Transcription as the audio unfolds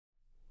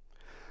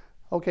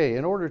Okay,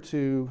 in order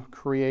to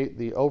create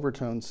the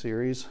overtone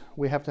series,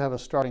 we have to have a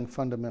starting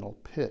fundamental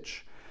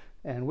pitch.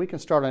 And we can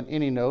start on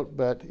any note,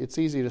 but it's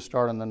easy to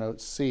start on the note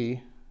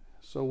C.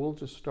 So we'll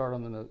just start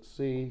on the note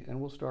C,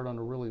 and we'll start on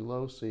a really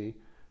low C,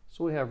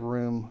 so we have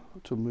room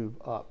to move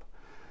up.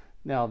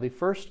 Now, the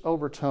first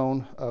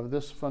overtone of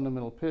this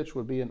fundamental pitch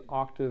would be an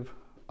octave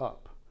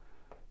up.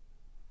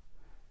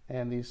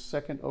 And the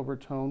second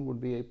overtone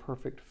would be a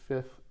perfect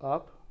fifth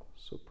up.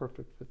 So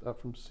perfect fifth up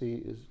from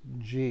C is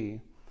G.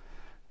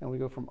 And we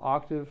go from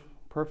octave,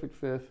 perfect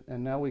fifth,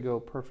 and now we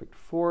go perfect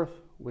fourth,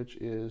 which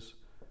is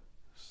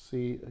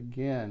C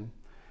again.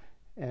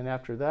 And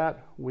after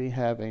that, we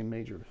have a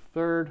major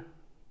third,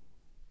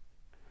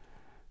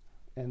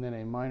 and then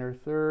a minor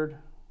third,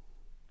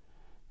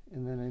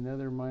 and then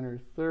another minor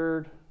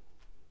third,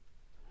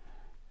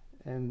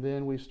 and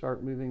then we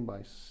start moving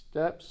by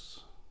steps,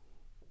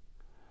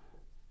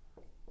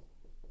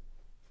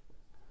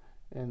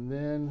 and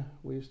then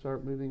we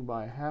start moving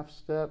by half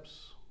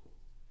steps,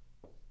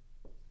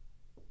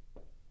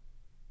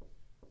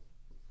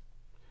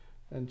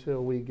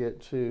 until we get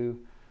to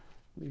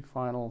the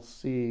final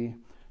C.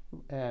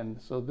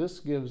 And so this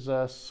gives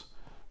us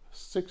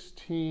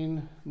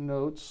 16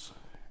 notes,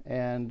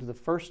 and the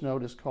first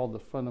note is called the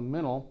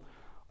fundamental.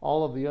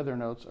 All of the other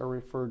notes are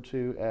referred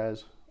to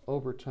as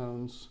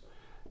overtones,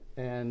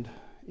 and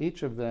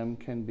each of them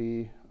can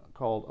be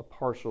called a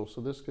partial. So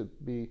this could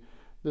be,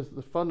 the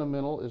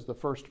fundamental is the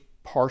first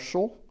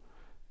partial,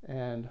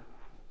 and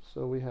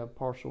so we have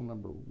partial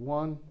number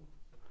 1,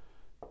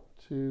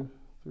 2,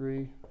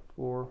 3,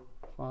 4,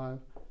 5,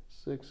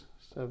 6,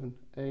 7,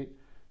 8,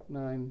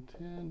 9,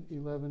 10,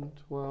 11,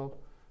 12,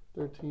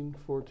 13,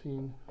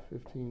 14,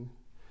 15,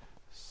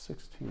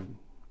 16.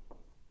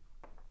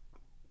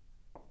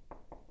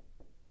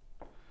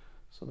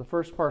 So the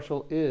first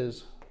partial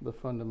is the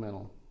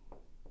fundamental.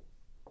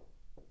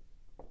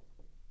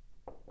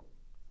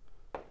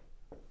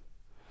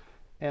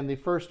 And the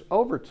first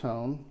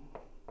overtone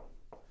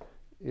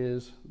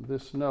is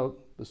this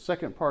note. The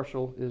second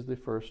partial is the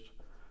first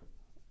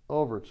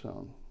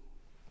overtone.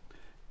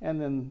 And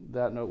then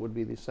that note would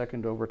be the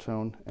second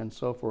overtone, and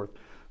so forth.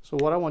 So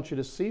what I want you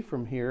to see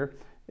from here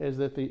is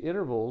that the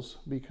intervals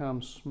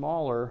become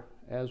smaller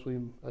as we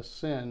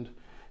ascend,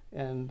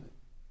 and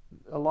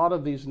a lot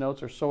of these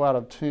notes are so out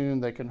of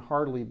tune they can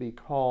hardly be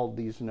called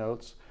these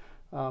notes,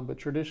 but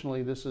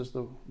traditionally this is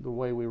the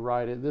way we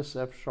write it. This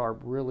F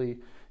sharp really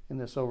in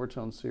this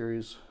overtone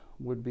series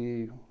would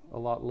be a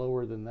lot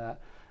lower than that.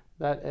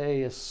 That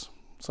A is,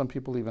 some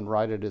people even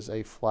write it as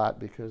A flat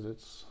because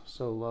it's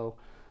so low.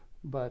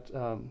 But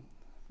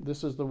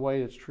this is the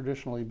way it's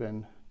traditionally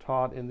been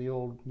taught in the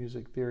old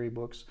music theory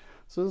books.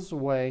 So this is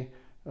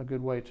a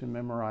good way to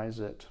memorize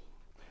it.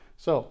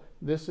 So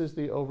this is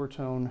the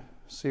overtone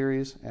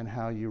series and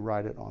how you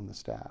write it on the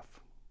staff.